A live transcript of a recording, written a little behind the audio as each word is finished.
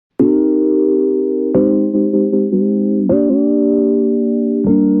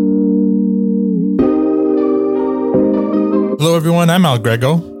Hello, everyone. I'm Al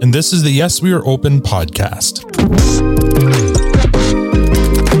Grego, and this is the Yes, We Are Open podcast.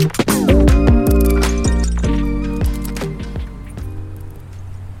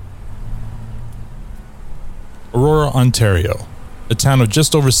 Aurora, Ontario, a town of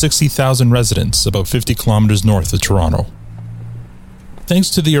just over 60,000 residents, about 50 kilometers north of Toronto.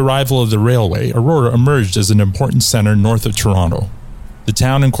 Thanks to the arrival of the railway, Aurora emerged as an important center north of Toronto. The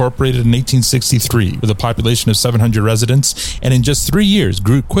town incorporated in 1863 with a population of 700 residents, and in just 3 years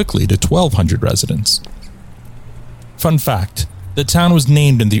grew quickly to 1,200 residents. Fun fact, the town was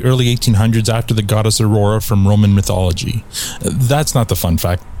named in the early 1800s after the goddess Aurora from Roman mythology. That's not the fun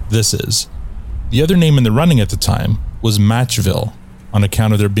fact, this is. The other name in the running at the time was Matchville, on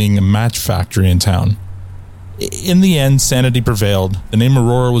account of there being a match factory in town. In the end, sanity prevailed. The name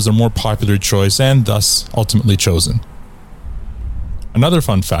Aurora was a more popular choice and thus ultimately chosen. Another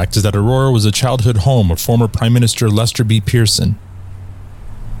fun fact is that Aurora was a childhood home of former Prime Minister Lester B. Pearson.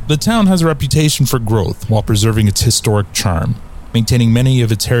 The town has a reputation for growth while preserving its historic charm, maintaining many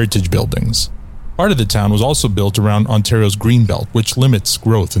of its heritage buildings. Part of the town was also built around Ontario's Greenbelt, which limits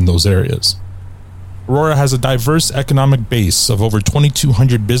growth in those areas. Aurora has a diverse economic base of over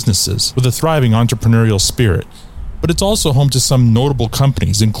 2,200 businesses with a thriving entrepreneurial spirit, but it's also home to some notable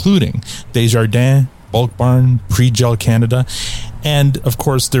companies, including Desjardins, Bulk Barn, Pre-Gel Canada, and of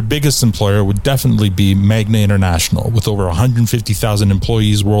course their biggest employer would definitely be Magna International, with over 150,000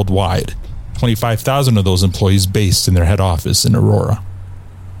 employees worldwide, 25,000 of those employees based in their head office in Aurora.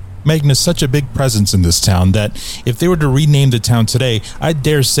 Magna is such a big presence in this town that if they were to rename the town today, I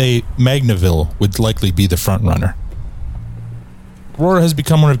dare say Magnaville would likely be the front runner. Aurora has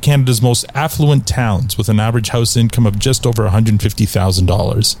become one of Canada's most affluent towns, with an average house income of just over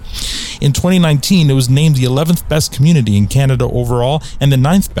 $150,000. In 2019, it was named the 11th best community in Canada overall and the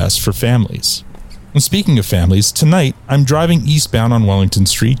 9th best for families. And speaking of families, tonight I'm driving eastbound on Wellington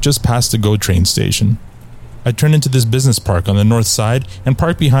Street just past the GO train station. I turn into this business park on the north side and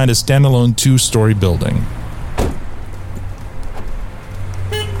park behind a standalone 2-story building.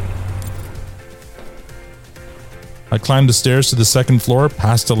 I climb the stairs to the second floor,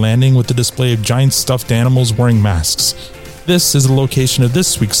 past a landing with a display of giant stuffed animals wearing masks. This is the location of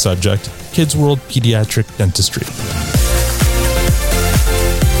this week's subject, Kids World Pediatric Dentistry.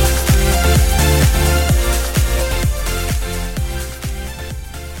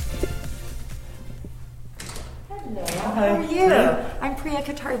 How are you? I'm Priya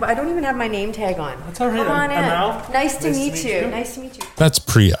Katari, but I don't even have my name tag on. That's all right. Come on in. Al. Nice to meet you. Nice to meet you. That's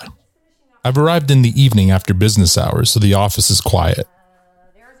Priya. I've arrived in the evening after business hours, so the office is quiet.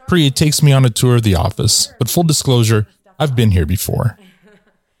 Priya takes me on a tour of the office, but full disclosure, I've been here before.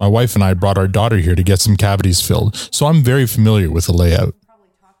 My wife and I brought our daughter here to get some cavities filled, so I'm very familiar with the layout.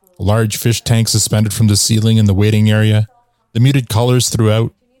 A large fish tank suspended from the ceiling in the waiting area, the muted colors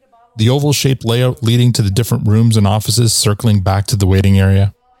throughout, the oval-shaped layout leading to the different rooms and offices circling back to the waiting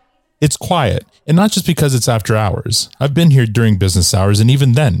area. It's quiet, and not just because it's after hours. I've been here during business hours, and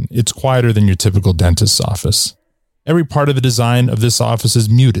even then, it's quieter than your typical dentist's office. Every part of the design of this office is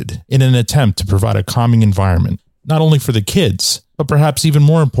muted in an attempt to provide a calming environment, not only for the kids, but perhaps even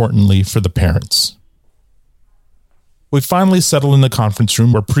more importantly for the parents. We finally settle in the conference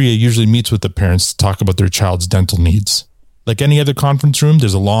room where Priya usually meets with the parents to talk about their child's dental needs. Like any other conference room,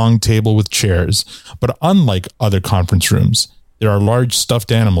 there's a long table with chairs, but unlike other conference rooms, there are large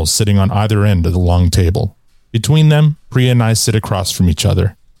stuffed animals sitting on either end of the long table. Between them, Priya and I sit across from each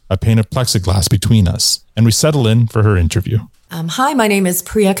other, a pane of plexiglass between us, and we settle in for her interview. Hi, my name is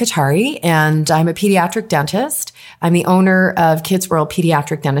Priya Katari, and I'm a pediatric dentist. I'm the owner of Kids World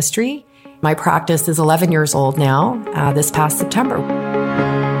Pediatric Dentistry. My practice is 11 years old now, this past September.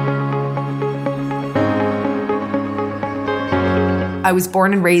 I was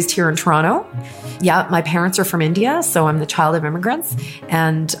born and raised here in Toronto. Yeah, my parents are from India, so I'm the child of immigrants.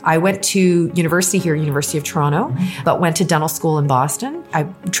 And I went to university here, University of Toronto, but went to dental school in Boston. I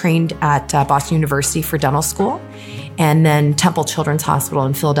trained at Boston University for dental school, and then Temple Children's Hospital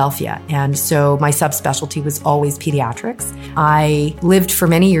in Philadelphia. And so my subspecialty was always pediatrics. I lived for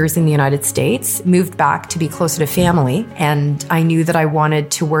many years in the United States, moved back to be closer to family, and I knew that I wanted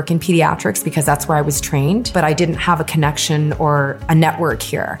to work in pediatrics because that's where I was trained, but I didn't have a connection or a network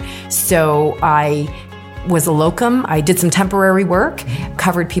here. So I was a locum. I did some temporary work,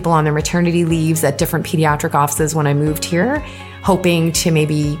 covered people on their maternity leaves at different pediatric offices when I moved here, hoping to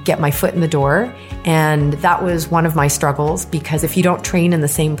maybe get my foot in the door. And that was one of my struggles, because if you don't train in the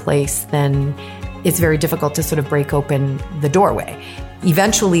same place, then it's very difficult to sort of break open the doorway.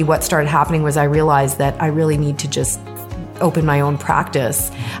 Eventually, what started happening was I realized that I really need to just open my own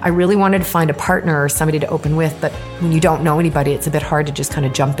practice, I really wanted to find a partner or somebody to open with. But when you don't know anybody, it's a bit hard to just kind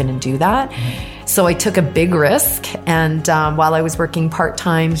of jump in and do that. So I took a big risk. And while I was working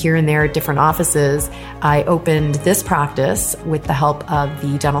part-time here and there at different offices, I opened this practice with the help of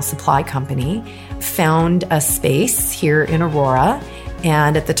the dental supply company, found a space here in Aurora.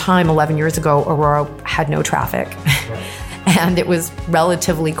 And at the time, 11 years ago, Aurora had no traffic. And it was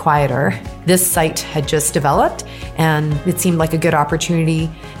relatively quieter. This site had just developed, and it seemed like a good opportunity,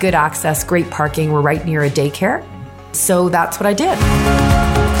 good access, great parking. We're right near a daycare. So that's what I did.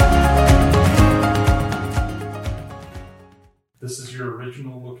 This is your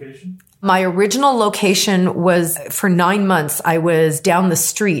original location? My original location was, for 9 months, I was down the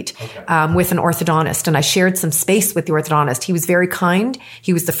street with an orthodontist, and I shared some space with the orthodontist. He was very kind.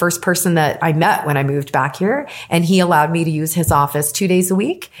 He was the first person that I met when I moved back here, and he allowed me to use his office 2 days a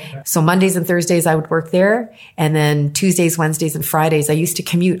week. So Mondays and Thursdays I would work there, and then Tuesdays, Wednesdays, and Fridays I used to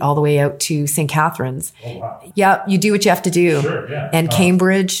commute all the way out to St. Catharines. Oh, wow. Yeah, you do what you have to do. Sure, yeah. And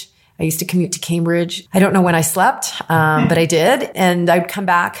Cambridge. I used to commute to Cambridge. I don't know when I slept, but I did. And I'd come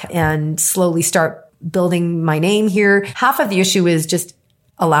back and slowly start building my name here. Half of the issue is just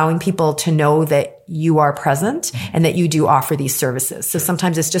allowing people to know that you are present and that you do offer these services. So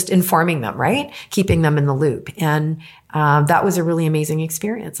sometimes it's just informing them, right? Keeping them in the loop. And that was a really amazing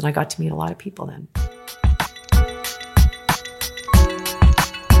experience. And I got to meet a lot of people then.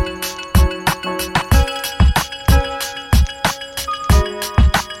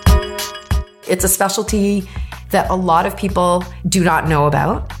 It's a specialty that a lot of people do not know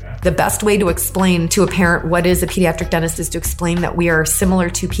about. The best way to explain to a parent what is a pediatric dentist is to explain that we are similar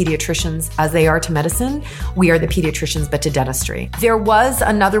to pediatricians as they are to medicine. We are the pediatricians, but to dentistry. There was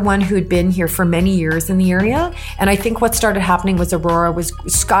another one who had been here for many years in the area. And I think what started happening was Aurora was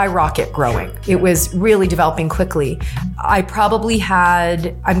skyrocket growing. It was really developing quickly. I probably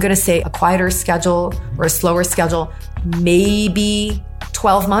had, I'm going to say, a quieter schedule or a slower schedule, maybe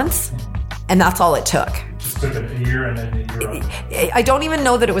 12 months. And that's all it took. Just took a year and then a year off. I don't even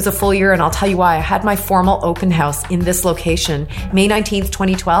know that it was a full year, and I'll tell you why. I had my formal open house in this location, May 19th,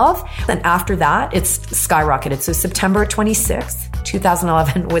 2012. And after that, it's skyrocketed. So September 26th,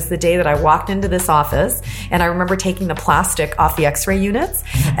 2011 was the day that I walked into this office. And I remember taking the plastic off the x-ray units.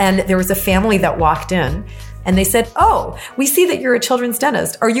 And there was a family that walked in. And they said, "Oh, we see that you're a children's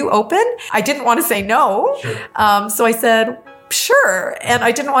dentist. Are you open?" I didn't want to say no. Sure. So I said, "Sure." And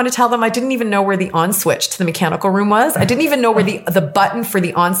I didn't want to tell them. I didn't even know where the on switch to the mechanical room was. I didn't even know where the button for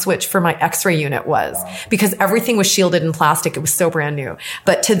the on switch for my x-ray unit was, because everything was shielded in plastic. It was so brand new.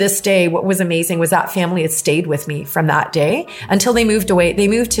 But to this day, what was amazing was that family had stayed with me from that day until they moved away. They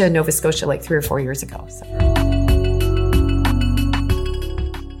moved to Nova Scotia like 3 or 4 years ago.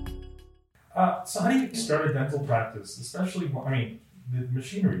 So how do you start a dental practice? Especially, I mean, the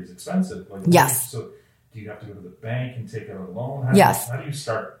machinery is expensive. Yes. So do you have to go to the bank and take out a loan? Yes. How do you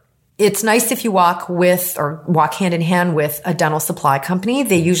start? It's nice if you walk with or walk hand in hand with a dental supply company.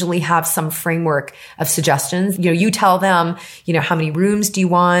 They usually have some framework of suggestions. You tell them, how many rooms do you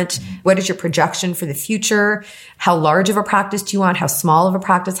want? What is your projection for the future? How large of a practice do you want? How small of a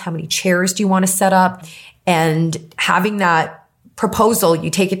practice? How many chairs do you want to set up? And having that proposal,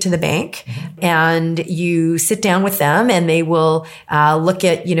 you take it to the bank and you sit down with them, and they will look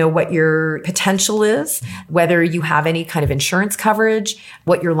at, what your potential is, whether you have any kind of insurance coverage,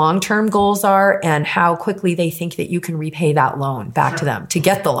 what your long-term goals are, and how quickly they think that you can repay that loan back to them to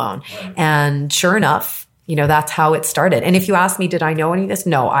get the loan. And sure enough, that's how it started. And if you ask me, did I know any of this?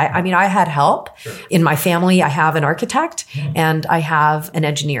 No, I had help in my family. I have an architect and I have an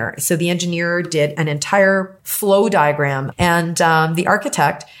engineer. So the engineer did an entire flow diagram, and the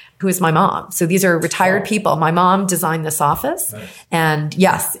architect, who is my mom. So these are retired people. My mom designed this office. Nice. And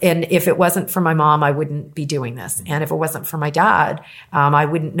yes, and if it wasn't for my mom, I wouldn't be doing this. And if it wasn't for my dad, I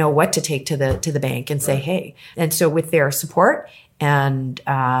wouldn't know what to take to the bank and say, hey. And so with their support, and,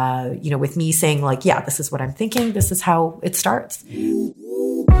 with me saying like, yeah, this is what I'm thinking. This is how it starts.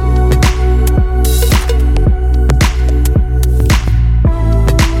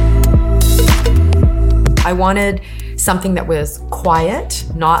 I wanted something that was quiet,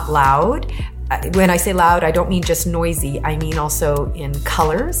 not loud. When I say loud, I don't mean just noisy. I mean also in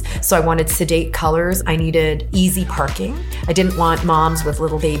colors. So I wanted sedate colors. I needed easy parking. I didn't want moms with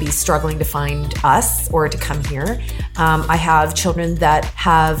little babies struggling to find us or to come here. I have children that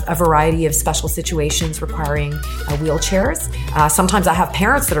have a variety of special situations requiring wheelchairs. Sometimes I have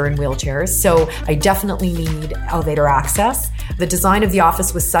parents that are in wheelchairs. So I definitely need elevator access. The design of the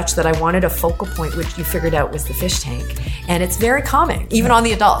office was such that I wanted a focal point, which you figured out was the fish tank. And it's very calming, even on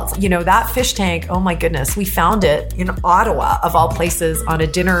the adults. That fish tank, oh my goodness, we found it in Ottawa, of all places, on a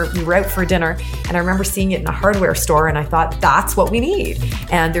dinner. We were out for dinner, and I remember seeing it in a hardware store, and I thought, that's what we need.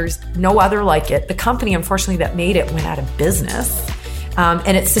 And there's no other like it. The company, unfortunately, that made it went out of business.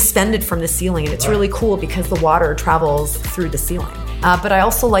 And it's suspended from the ceiling, and it's really cool because the water travels through the ceiling. But I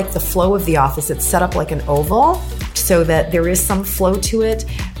also like the flow of the office. It's set up like an oval so that there is some flow to it.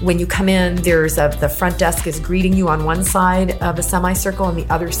 When you come in, the front desk is greeting you on one side of a semicircle, and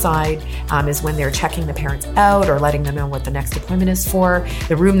the other side is when they're checking the parents out or letting them know what the next appointment is for.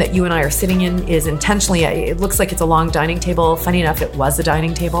 The room that you and I are sitting in is intentionally, it looks like it's a long dining table. Funny enough, it was a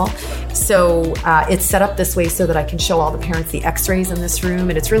dining table. So it's set up this way so that I can show all the parents the x-rays in this room,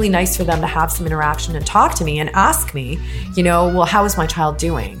 and it's really nice for them to have some interaction and talk to me and ask me, well, how is my child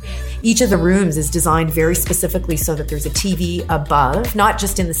doing? Each of the rooms is designed very specifically so that there's a TV above, not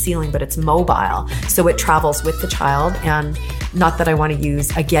just in the ceiling, but it's mobile. So it travels with the child. And not that I want to use,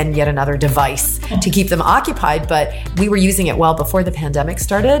 again, yet another device to keep them occupied, but we were using it well before the pandemic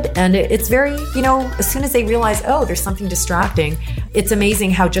started. And it's very, as soon as they realize, oh, there's something distracting, it's amazing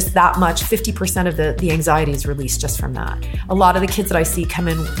how just that much, 50% of the anxiety is released just from that. A lot of the kids that I see come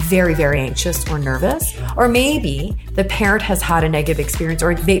in very, very anxious or nervous, or maybe the parent has had a negative experience,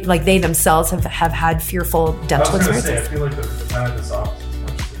 or they themselves have had fearful dental experiences. I feel like the design of this office is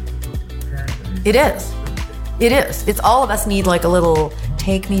much simpler for the parent than It is. It is. It's all of us need like a little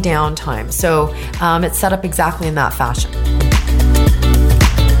take me down time. So it's set up exactly in that fashion.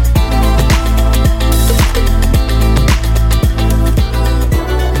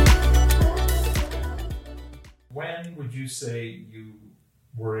 When would you say you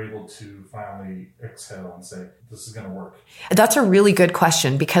were able to finally exhale and say, this is going to work? That's a really good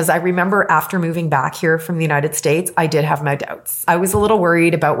question, because I remember after moving back here from the United States, I did have my doubts. I was a little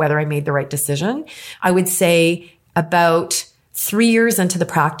worried about whether I made the right decision. I would say about 3 years into the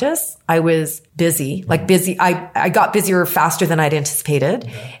practice, I was busy. I got busier faster than I'd anticipated.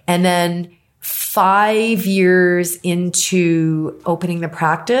 Okay. And then 5 years into opening the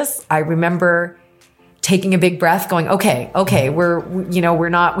practice, I remember taking a big breath, going, okay,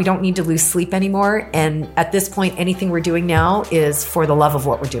 we don't need to lose sleep anymore. And at this point, anything we're doing now is for the love of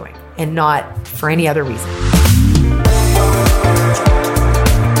what we're doing and not for any other reason.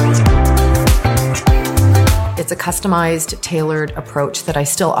 It's a customized, tailored approach that I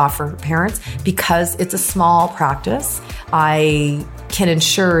still offer parents because it's a small practice. I can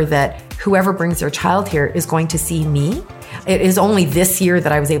ensure that whoever brings their child here is going to see me. It is only this year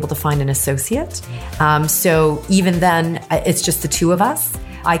that I was able to find an associate. So even then, it's just the two of us.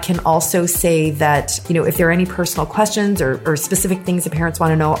 I can also say that, if there are any personal questions or specific things the parents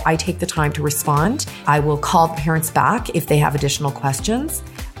want to know, I take the time to respond. I will call the parents back if they have additional questions.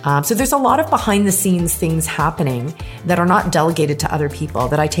 So there's a lot of behind the scenes things happening that are not delegated to other people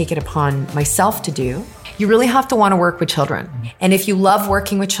that I take it upon myself to do. You really have to want to work with children. And if you love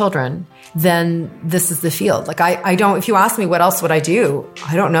working with children, then this is the field. If you ask me what else would I do,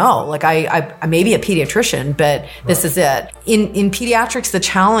 I don't know. I may be a pediatrician, but this is it. In pediatrics, the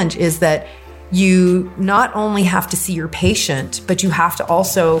challenge is that you not only have to see your patient, but you have to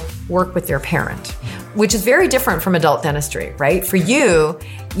also work with their parent, which is very different from adult dentistry, right? For you,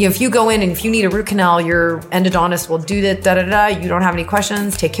 if you go in and if you need a root canal, your endodontist will do that, you don't have any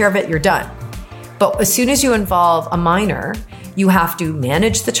questions, take care of it, you're done. But as soon as you involve a minor, you have to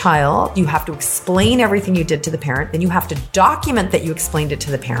manage the child, you have to explain everything you did to the parent, then you have to document that you explained it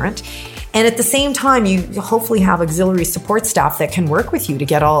to the parent. And at the same time, you hopefully have auxiliary support staff that can work with you to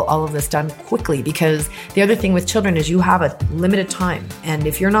get all of this done quickly, because the other thing with children is you have a limited time. And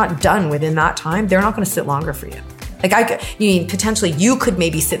if you're not done within that time, they're not going to sit longer for you. Potentially you could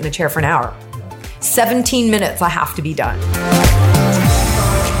maybe sit in the chair for an hour. 17 minutes, I have to be done.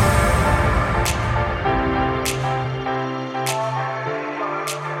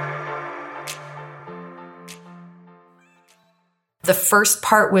 The first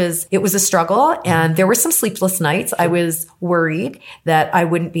part was a struggle, and there were some sleepless nights. I was worried that I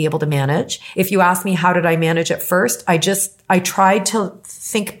wouldn't be able to manage. If you ask me how did I manage at first, I tried to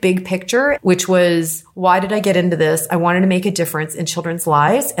think big picture, which was, why did I get into this? I wanted to make a difference in children's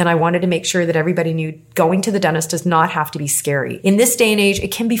lives, and I wanted to make sure that everybody knew going to the dentist does not have to be scary. In this day and age,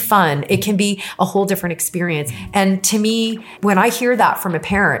 it can be fun. It can be a whole different experience. And to me, when I hear that from a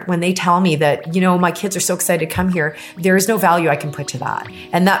parent, when they tell me that, my kids are so excited to come here, there is no value I can put to that.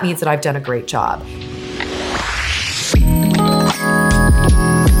 And that means that I've done a great job.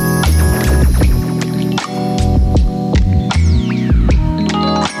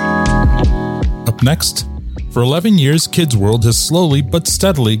 Up next, For 11 years, Kids World has slowly but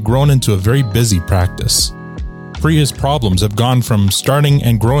steadily grown into a very busy practice. Priya's problems have gone from starting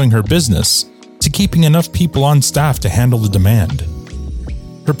and growing her business to keeping enough people on staff to handle the demand.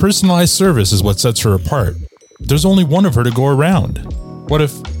 Her personalized service is what sets her apart. There's only one of her to go around. What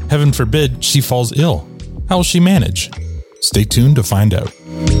if, heaven forbid, she falls ill? How will she manage? Stay tuned to find out.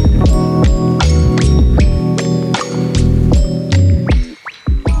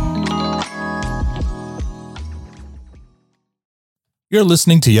 You're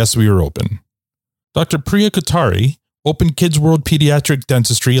listening to Yes, We Are Open. Dr. Priya Kothari opened Kids World Pediatric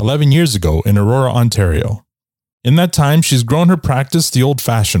Dentistry 11 years ago in Aurora, Ontario. In that time, she's grown her practice the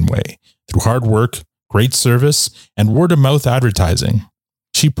old-fashioned way, through hard work, great service, and word-of-mouth advertising.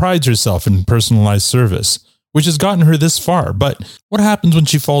 She prides herself in personalized service, which has gotten her this far, but what happens when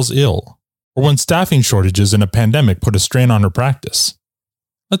she falls ill? Or when staffing shortages and a pandemic put a strain on her practice?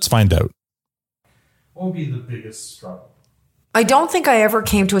 Let's find out. What would be the biggest struggle? I don't think I ever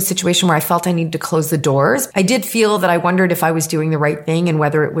came to a situation where I felt I needed to close the doors. I did feel that I wondered if I was doing the right thing and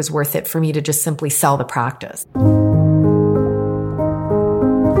whether it was worth it for me to just simply sell the practice.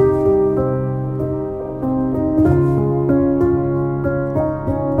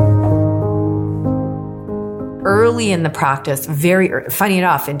 Early in the practice, funny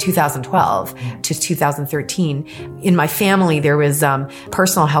enough, in 2012 to 2013, in my family, there was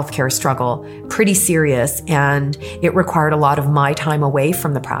personal health care struggle, pretty serious, and it required a lot of my time away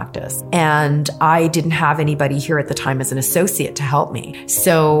from the practice. And I didn't have anybody here at the time as an associate to help me.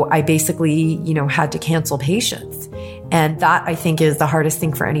 So I basically, had to cancel patients. And that, I think, is the hardest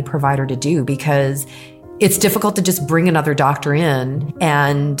thing for any provider to do, because it's difficult to just bring another doctor in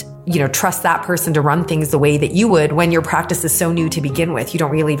and, trust that person to run things the way that you would when your practice is so new to begin with. You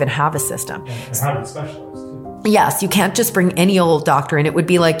don't really even have a system. And have a specialist too. Yes, you can't just bring any old doctor in. It would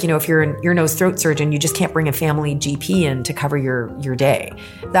be like, if you're an ear, nose, throat surgeon, you just can't bring a family GP in to cover your day.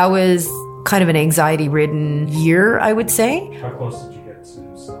 That was kind of an anxiety-ridden year, I would say. How close did you get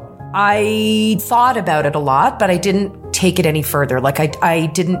to selling? I thought about it a lot, but I didn't take it any further. Like I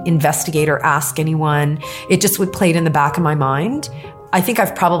didn't investigate or ask anyone. It just would play it in the back of my mind. I think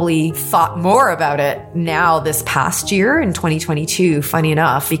I've probably thought more about it now this past year in 2022, funny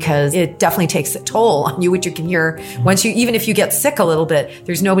enough, because it definitely takes a toll on you, which you can hear even if you get sick a little bit,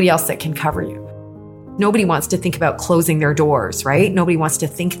 there's nobody else that can cover you. Nobody wants to think about closing their doors, right? Nobody wants to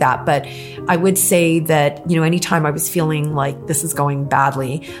think that. But I would say that, anytime I was feeling like this is going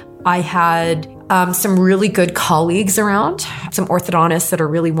badly, I had some really good colleagues around, some orthodontists that are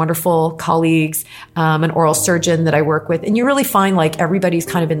really wonderful colleagues, an oral surgeon that I work with. And you really find like everybody's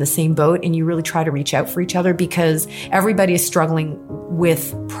kind of in the same boat, and you really try to reach out for each other, because everybody is struggling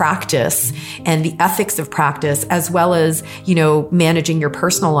with practice and the ethics of practice, as well as, managing your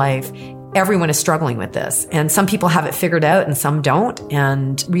personal life. Everyone is struggling with this. And some people have it figured out and some don't.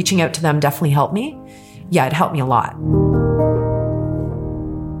 And reaching out to them definitely helped me. Yeah, it helped me a lot.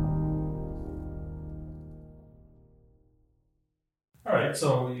 All right,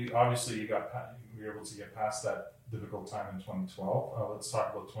 so you were able to get past that difficult time in 2012. Let's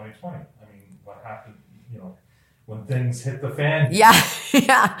talk about 2020. I mean, what happened, when things hit the fan? Yeah.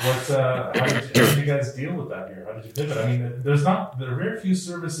 How did you guys deal with that here? How did you pivot? I mean, there are very few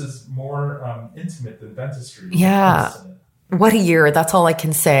services more intimate than dentistry. Yeah. What a year. That's all I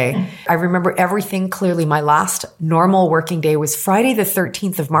can say. I remember everything clearly. My last normal working day was Friday the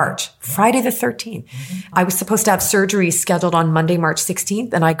 13th of March. Friday the 13th. I was supposed to have surgery scheduled on Monday, March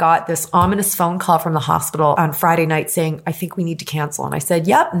 16th. And I got this ominous phone call from the hospital on Friday night saying, I think we need to cancel. And I said,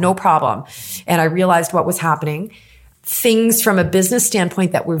 yep, no problem. And I realized what was happening. Things from a business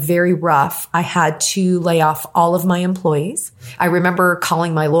standpoint that were very rough. I had to lay off all of my employees. I remember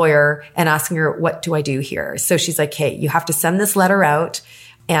calling my lawyer and asking her, what do I do here? So she's like, hey, you have to send this letter out,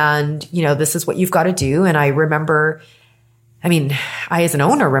 and, this is what you've got to do. And I remember, I as an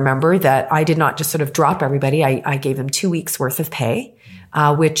owner remember that I did not just sort of drop everybody. I gave them 2 weeks worth of pay,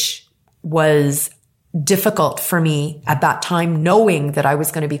 which was difficult for me at that time, knowing that I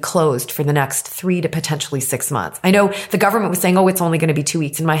was going to be closed for the next 3 to potentially 6 months. I know the government was saying, it's only going to be 2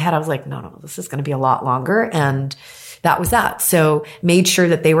 weeks. In my head, I was like, no, this is going to be a lot longer. And that was that. So made sure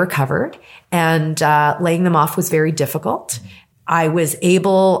that they were covered, and laying them off was very difficult. I was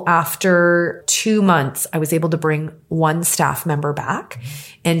able, after 2 months, I was able to bring one staff member back,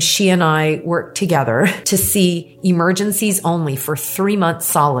 and she and I worked together to see emergencies only for 3 months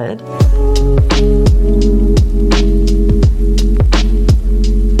solid.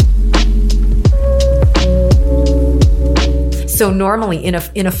 So normally in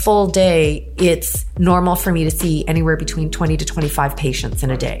a full day, it's normal for me to see anywhere between 20 to 25 patients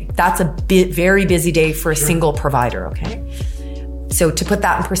in a day. That's a very busy day for a single provider, okay? So to put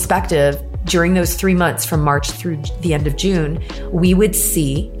that in perspective, during those 3 months from March through the end of June, we would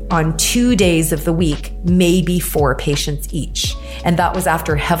see on 2 days of the week, maybe 4 patients each. And that was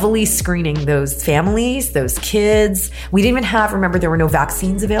after heavily screening those families, those kids. We didn't even have, remember, there were no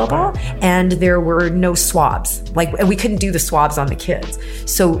vaccines available and there were no swabs. And we couldn't do the swabs on the kids.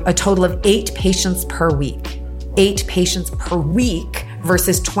 So a total of 8 patients per week. 8 patients per week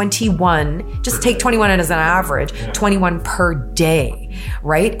versus 21, just take 21 as an average, 21 per day,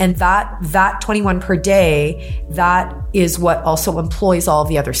 right? And that 21 per day, that is what also employs all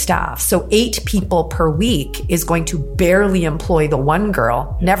the other staff. So 8 people per week is going to barely employ the one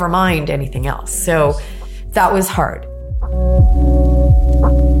girl, never mind anything else. So that was hard.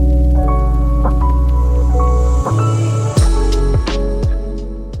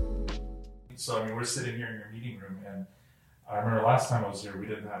 So, I mean, we're sitting here in your meeting room, and I remember last time I was here, we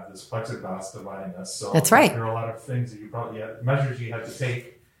didn't have this plexiglass dividing us. So that's right. There are a lot of things that you probably had, measures you had to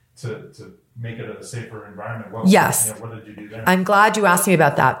take to make it a safer environment. Yes. What did you do there? I'm glad you asked me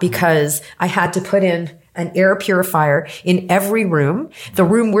about that because I had to put in an air purifier in every room. The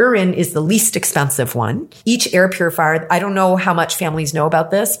room we're in is the least expensive one. Each air purifier, I don't know how much families know about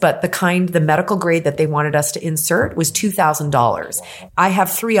this, but the medical grade that they wanted us to insert was $2,000. I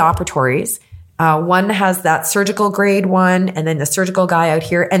have 3 operatories. One has that surgical grade one, and then the surgical guy out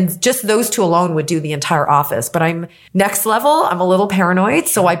here. And just those 2 alone would do the entire office. But I'm next level. I'm a little paranoid.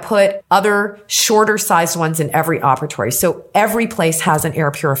 So I put other shorter sized ones in every operatory. So every place has an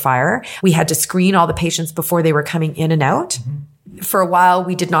air purifier. We had to screen all the patients before they were coming in and out. Mm-hmm. For a while,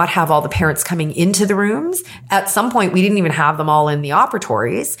 we did not have all the parents coming into the rooms. At some point, we didn't even have them all in the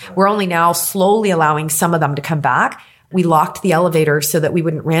operatories. We're only now slowly allowing some of them to come back. We locked the elevator so that we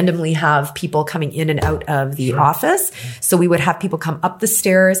wouldn't randomly have people coming in and out of the office. So we would have people come up the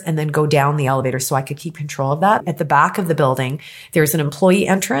stairs and then go down the elevator so I could keep control of that. At the back of the building, there's an employee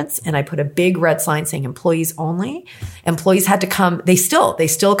entrance, and I put a big red sign saying employees only. Employees had to come. They still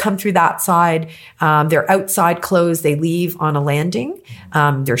come through that side. Their outside clothes, they leave on a landing.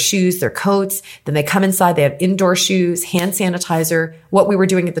 Their shoes, their coats. Then they come inside. They have indoor shoes, hand sanitizer. What we were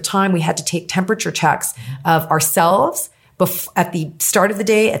doing at the time, we had to take temperature checks of ourselves at the start of the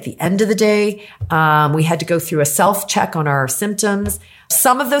day, at the end of the day. We had to go through a self-check on our symptoms.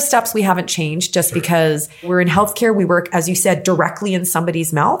 Some of those steps we haven't changed just because we're in healthcare. We work, as you said, directly in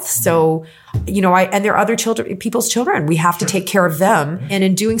somebody's mouth. So, and there are other people's children. We have to take care of them. And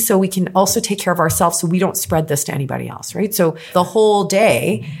in doing so, we can also take care of ourselves so we don't spread this to anybody else, right? So the whole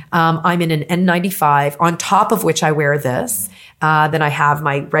day, I'm in an N95 on top of which I wear this. Then I have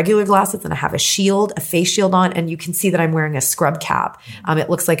my regular glasses and I have a face shield on, and you can see that I'm wearing a scrub cap. It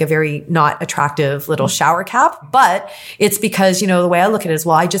looks like a very not attractive little shower cap, but it's because, the way I look at it is,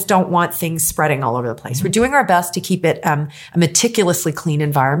 well, I just don't want things spreading all over the place. We're doing our best to keep it a meticulously clean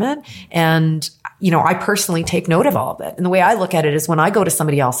environment. And, I personally take note of all of it. And the way I look at it is when I go to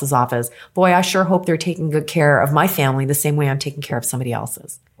somebody else's office, boy, I sure hope they're taking good care of my family the same way I'm taking care of somebody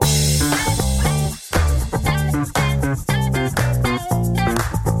else's.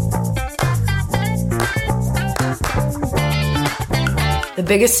 The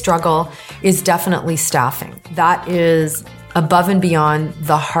biggest struggle is definitely staffing. That is above and beyond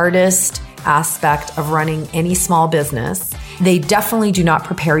the hardest aspect of running any small business. They definitely do not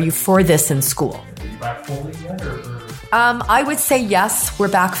prepare you for this in school. Are you back fully yet, or? I would say yes, we're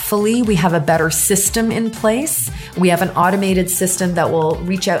back fully. We have a better system in place. We have an automated system that will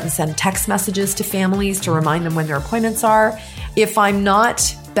reach out and send text messages to families to remind them when their appointments are. If I'm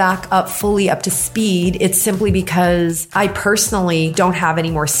not back up fully up to speed, it's simply because I personally don't have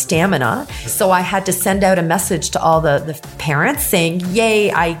any more stamina. So I had to send out a message to all the parents saying,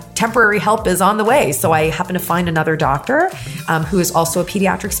 yay, temporary help is on the way. So I happened to find another doctor who is also a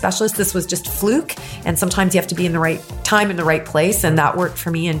pediatric specialist. This was just fluke. And sometimes you have to be in the right time in the right place. And that worked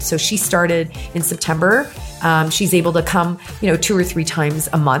for me. And so she started in September. She's able to come, 2 or 3 times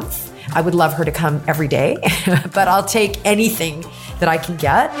a month. I would love her to come every day, but I'll take anything that I can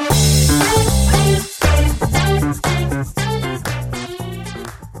get.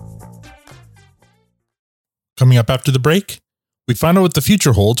 Coming up after the break, we find out what the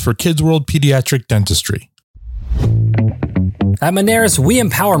future holds for Kids World Pediatric Dentistry. At Moneris, we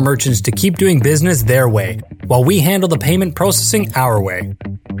empower merchants to keep doing business their way, while we handle the payment processing our way.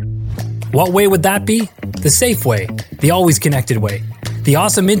 What way would that be? The safe way, the always connected way, the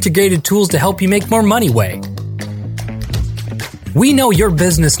awesome integrated tools to help you make more money way. We know your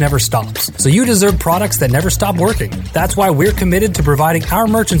business never stops, so you deserve products that never stop working. That's why we're committed to providing our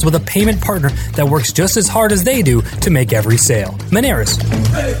merchants with a payment partner that works just as hard as they do to make every sale. Moneris,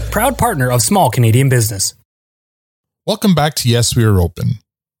 proud partner of small Canadian business. Welcome back to Yes, We Are Open.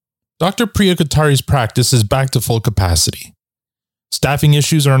 Dr. Priya Kothari's practice is back to full capacity. Staffing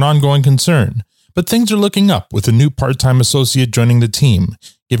issues are an ongoing concern, but things are looking up with a new part-time associate joining the team,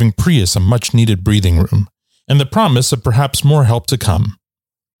 giving Priya some much-needed breathing room, and the promise of perhaps more help to come.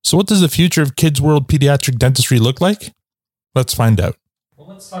 So what does the future of Kids World Pediatric Dentistry look like? Let's find out. Well,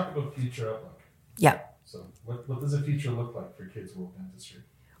 let's talk about future outlook. Yeah. So what does the future look like for Kids World Dentistry?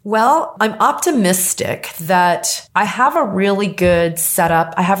 Well, I'm optimistic that I have a really good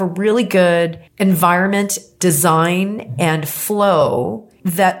setup. I have a really good environment, design, and flow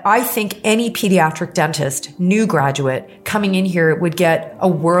that I think any pediatric dentist, new graduate, coming in here would get a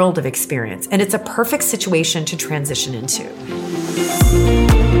world of experience. And it's a perfect situation to transition into.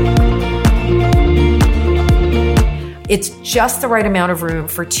 It's just the right amount of room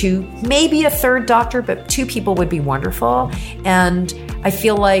for two, maybe a third doctor, but two people would be wonderful. And I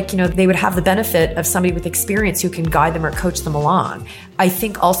feel like, they would have the benefit of somebody with experience who can guide them or coach them along. I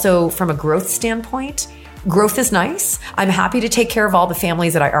think also from a growth standpoint, growth is nice. I'm happy to take care of all the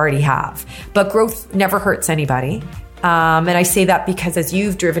families that I already have, but growth never hurts anybody. And I say that because as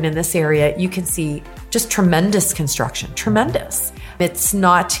you've driven in this area, you can see just tremendous construction, tremendous. It's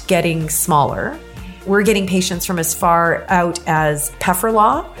not getting smaller. We're getting patients from as far out as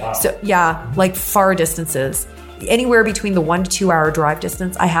Pefferlaw. Wow. So yeah, like far distances. Anywhere between the 1 to 2 hour drive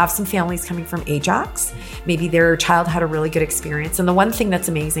distance. I have some families coming from Ajax. Maybe their child had a really good experience. And the one thing that's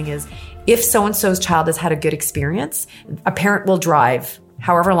amazing is if so-and-so's child has had a good experience, a parent will drive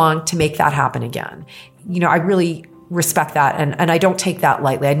however long to make that happen again. I really respect that. And I don't take that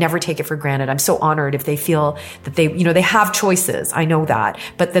lightly. I never take it for granted. I'm so honored if they feel that they have choices. I know that,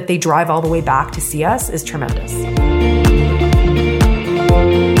 but that they drive all the way back to see us is tremendous.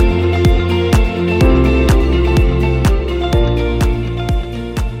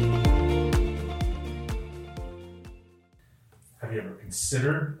 Have you ever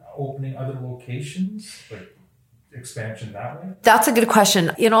considered opening other locations, like expansion that way? That's a good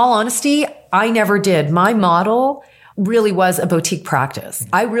question. In all honesty, I never did. My model really was a boutique practice.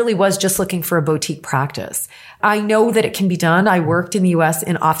 I really was just looking for a boutique practice. I know that it can be done. I worked in the US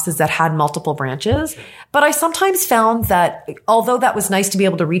in offices that had multiple branches, but I sometimes found that although that was nice to be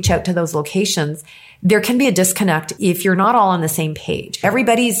able to reach out to those locations, there can be a disconnect if you're not all on the same page.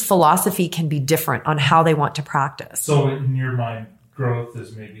 Everybody's philosophy can be different on how they want to practice. So in your mind, growth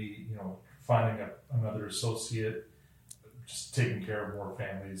is maybe, finding another associate, just taking care of more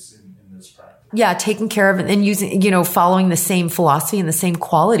families in this practice. Yeah, taking care of and using, following the same philosophy and the same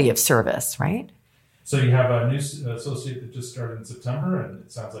quality of service, right? So you have a new associate that just started in September, and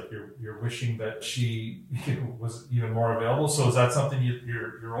it sounds like you're wishing that she was even more available. So is that something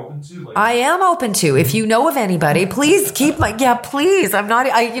you're open to? I am open to. If you know of anybody, please keep please. I'm not.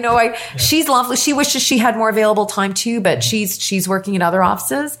 She's lovely. She wishes she had more available time too, but she's working in other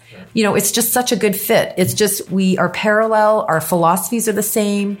offices. It's just such a good fit. It's just we are parallel. Our philosophies are the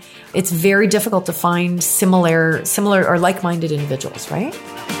same. It's very difficult to find similar or like-minded individuals, right?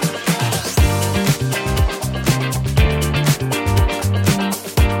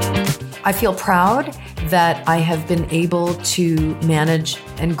 I feel proud that I have been able to manage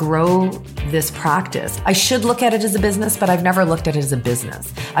and grow this practice. I should look at it as a business, but I've never looked at it as a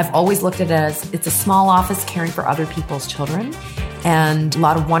business. I've always looked at it as it's a small office caring for other people's children and a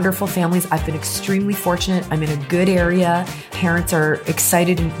lot of wonderful families. I've been extremely fortunate. I'm in a good area. Parents are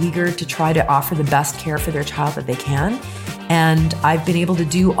excited and eager to try to offer the best care for their child that they can. And I've been able to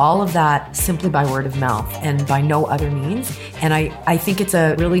do all of that simply by word of mouth and by no other means. And I think it's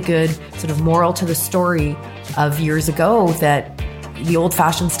a really good sort of moral to the story of years ago that the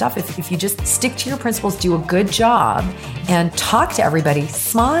old-fashioned stuff, if you just stick to your principles, do a good job, and talk to everybody,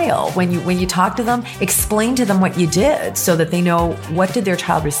 smile when you talk to them, explain to them what you did so that they know what did their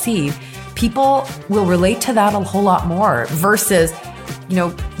child receive. People will relate to that a whole lot more versus,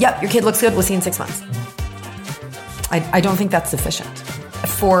 yep, your kid looks good, we'll see you in 6 months. I don't think that's sufficient.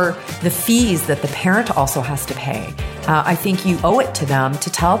 For the fees that the parent also has to pay, I think you owe it to them to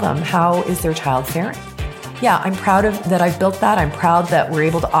tell them how is their child faring. Yeah, I'm proud of that I've built that. I'm proud that we're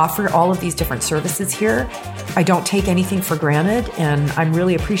able to offer all of these different services here. I don't take anything for granted, and I'm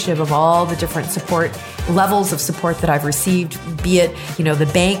really appreciative of all the different levels of support that I've received, be it, the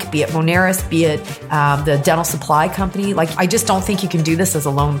bank, be it Moneris, be it the dental supply company. I just don't think you can do this as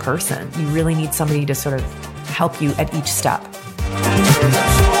a lone person. You really need somebody to sort of help you at each step.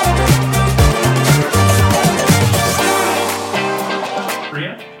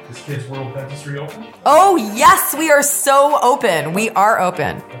 dentistry open? Oh, yes, we are so open. We are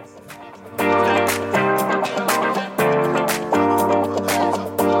open.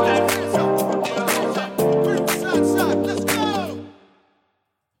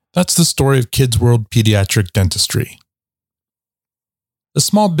 That's the story of Kids World Pediatric Dentistry. A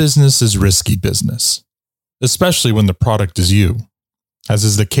small business is risky business, especially when the product is you, as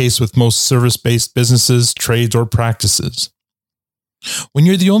is the case with most service-based businesses, trades, or practices. When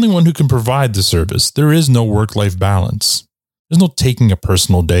you're the only one who can provide the service, there is no work-life balance. There's no taking a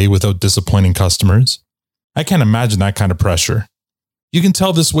personal day without disappointing customers. I can't imagine that kind of pressure. You can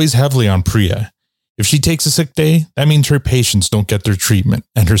tell this weighs heavily on Priya. If she takes a sick day, that means her patients don't get their treatment,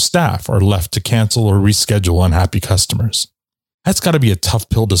 and her staff are left to cancel or reschedule unhappy customers. That's got to be a tough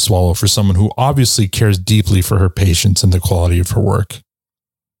pill to swallow for someone who obviously cares deeply for her patients and the quality of her work.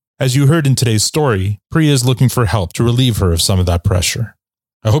 As you heard in today's story, Priya is looking for help to relieve her of some of that pressure.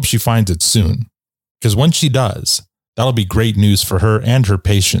 I hope she finds it soon, because when she does, that'll be great news for her and her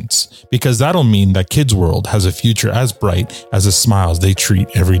patients, because that'll mean that Kids World has a future as bright as the smiles they treat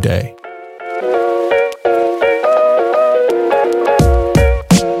every day.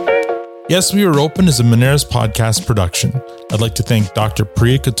 Yes, We Are Open is a Moneris podcast production. I'd like to thank Dr.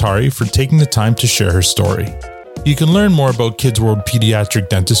 Priya Kothari for taking the time to share her story. You can learn more about Kids World Pediatric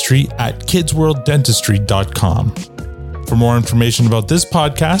Dentistry at kidsworlddentistry.com. For more information about this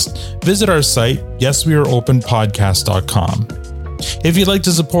podcast, visit our site, yesweareopenpodcast.com. If you'd like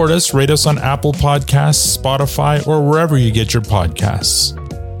to support us, rate us on Apple Podcasts, Spotify, or wherever you get your podcasts.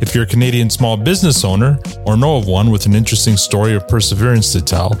 If you're a Canadian small business owner or know of one with an interesting story of perseverance to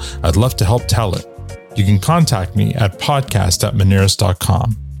tell, I'd love to help tell it. You can contact me at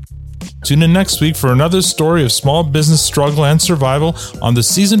podcast@moneris.com. Tune in next week for another story of small business struggle and survival on the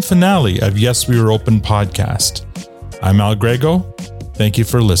season finale of Yes, We Are Open podcast. I'm Al Grego. Thank you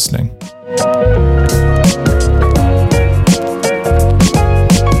for listening.